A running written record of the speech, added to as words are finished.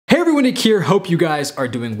Everyone here, hope you guys are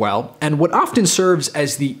doing well, and what often serves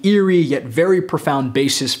as the eerie yet very profound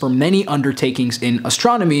basis for many undertakings in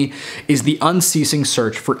astronomy is the unceasing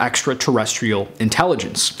search for extraterrestrial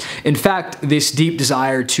intelligence. In fact, this deep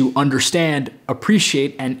desire to understand,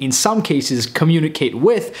 appreciate, and in some cases communicate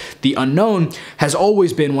with the unknown has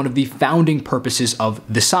always been one of the founding purposes of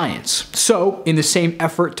the science. So, in the same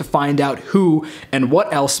effort to find out who and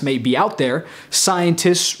what else may be out there,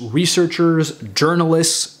 scientists, researchers,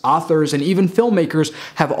 journalists, authors, and even filmmakers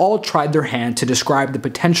have all tried their hand to describe the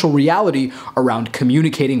potential reality around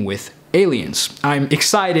communicating with aliens. I'm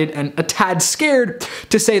excited and a tad scared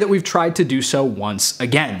to say that we've tried to do so once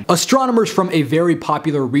again. Astronomers from a very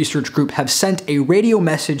popular research group have sent a radio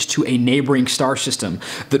message to a neighboring star system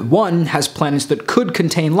that, one, has planets that could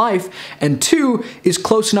contain life, and two, is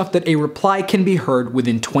close enough that a reply can be heard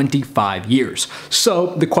within 25 years. So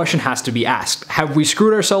the question has to be asked, have we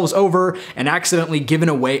screwed ourselves over and accidentally given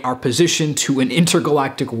away our position to an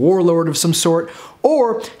intergalactic warlord of some sort,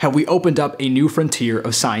 or have we opened up a new frontier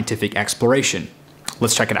of scientific exploration?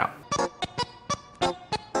 Let's check it out.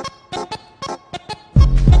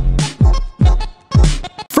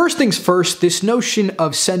 First things first, this notion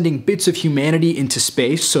of sending bits of humanity into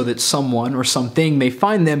space so that someone or something may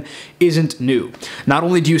find them isn't new. Not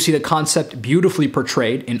only do you see the concept beautifully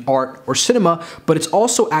portrayed in art or cinema, but it's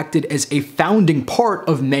also acted as a founding part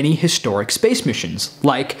of many historic space missions,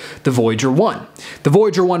 like the Voyager 1. The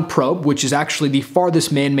Voyager 1 probe, which is actually the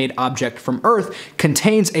farthest man-made object from Earth,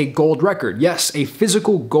 contains a gold record. Yes, a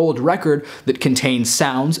physical gold record that contains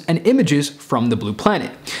sounds and images from the blue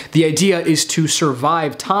planet. The idea is to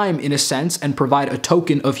survive time in a sense and provide a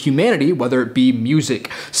token of humanity, whether it be music,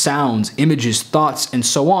 sounds, images, thoughts, and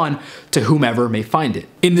so on, to whomever may find it.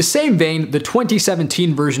 In the same vein, the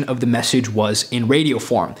 2017 version of the message was in radio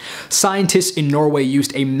form. Scientists in Norway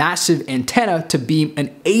used a massive antenna to beam an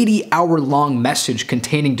 80-hour-long message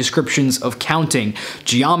containing descriptions of counting,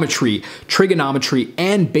 geometry, trigonometry,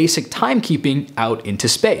 and basic timekeeping out into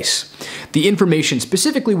space. The information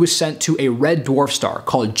specifically was sent to a red dwarf star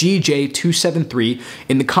called GJ273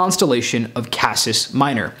 in the constellation of Cassis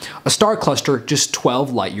Minor, a star cluster just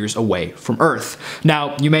 12 light years away from Earth.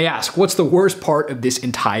 Now, you may ask, what's the worst part of this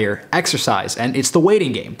entire exercise? And it's the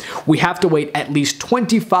waiting game. We have to wait at least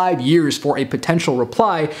 25 years for a potential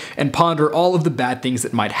reply and ponder all of the bad things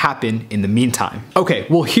that might happen in the meantime. Okay,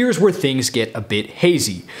 well, here's where things get a bit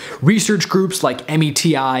hazy. Research groups like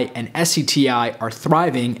METI and SETI are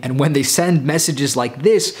thriving, and when they send messages like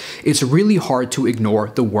this, it's really hard to ignore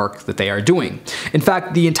the work that they are doing. In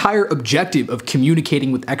fact, the entire objective of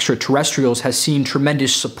communicating with extraterrestrials has seen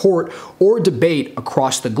tremendous support or debate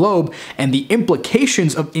across the globe, and the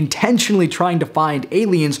implications of intentionally trying to find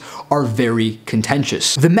aliens are very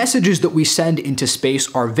contentious. The messages that we send into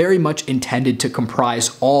space are very much intended to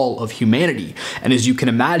comprise all of humanity, and as you can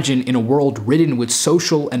imagine, in a world ridden with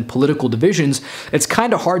social and political divisions, it's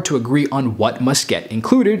kind of hard to agree on what must get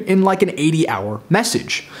included in like an 80-hour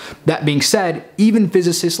message. That being said, even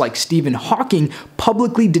physicists like Stephen Hawking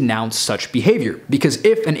publicly denounced such behavior, because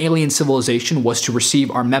if an alien civilization was to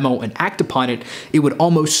receive our memo and act upon it, it would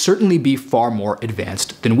almost certainly be far more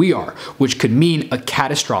advanced than we are, which could mean a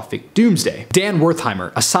catastrophic doomsday. Dan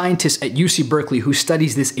Wertheimer, a scientist at UC Berkeley who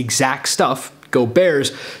studies this exact stuff, Go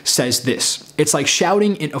Bears, says this: "It's like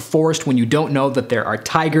shouting in a forest when you don't know that there are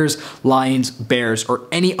tigers, lions, bears, or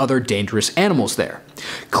any other dangerous animals there.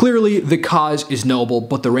 Clearly, the cause is noble,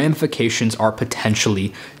 but the ramifications are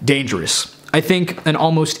potentially dangerous." I think an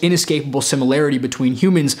almost inescapable similarity between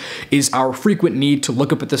humans is our frequent need to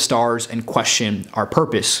look up at the stars and question our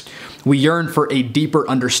purpose. We yearn for a deeper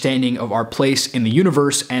understanding of our place in the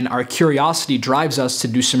universe, and our curiosity drives us to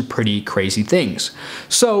do some pretty crazy things.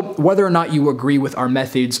 So, whether or not you agree with our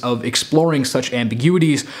methods of exploring such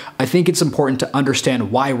ambiguities, I think it's important to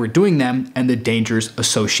understand why we're doing them and the dangers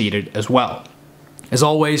associated as well. As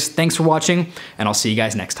always, thanks for watching, and I'll see you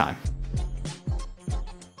guys next time.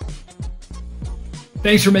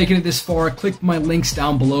 Thanks for making it this far. Click my links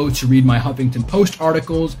down below to read my Huffington Post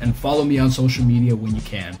articles and follow me on social media when you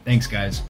can. Thanks, guys.